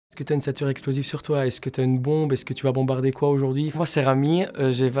Est-ce que tu as une ceinture explosive sur toi? Est-ce que tu as une bombe? Est-ce que tu vas bombarder quoi aujourd'hui? Moi, c'est Rami,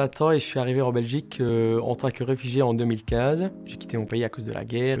 j'ai 20 ans et je suis arrivé en Belgique en tant que réfugié en 2015. J'ai quitté mon pays à cause de la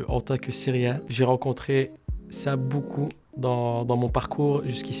guerre. En tant que Syrien, j'ai rencontré ça beaucoup dans mon parcours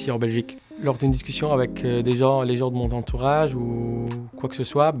jusqu'ici en Belgique. Lors d'une discussion avec les gens de mon entourage ou quoi que ce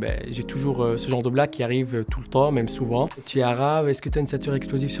soit, j'ai toujours ce genre de blague qui arrive tout le temps, même souvent. Tu es arabe, est-ce que tu as une ceinture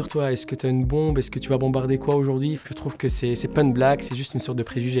explosive sur toi? Est-ce que tu as une bombe? Est-ce que tu vas bombarder quoi aujourd'hui? Je trouve que c'est pas une blague, c'est juste une sorte de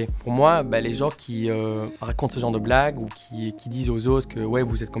préjugé. Pour moi, les gens qui racontent ce genre de blague ou qui disent aux autres que ouais,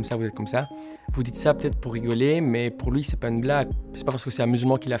 vous êtes comme ça, vous dites ça peut-être pour rigoler, mais pour lui, c'est pas une blague. C'est pas parce que c'est un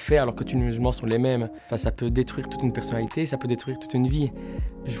musulman qui l'a fait alors que tous les musulmans sont les mêmes. Enfin, ça peut détruire toute une personnalité, ça peut détruire toute une vie.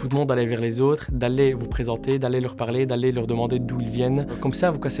 Je vous demande d'aller vers les autres, d'aller vous présenter, d'aller leur parler, d'aller leur demander d'où ils viennent. Comme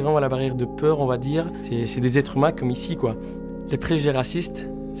ça, vous cassez vraiment la barrière de peur, on va dire. C'est des êtres humains comme ici, quoi. Les préjugés racistes,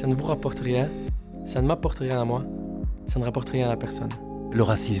 ça ne vous rapporte rien, ça ne m'apporte rien à moi, ça ne rapporte rien à personne. Le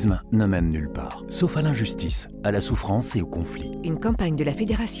racisme ne mène nulle part, sauf à l'injustice, à la souffrance et au conflit. Une campagne de la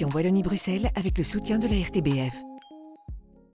Fédération Wallonie-Bruxelles avec le soutien de la RTBF.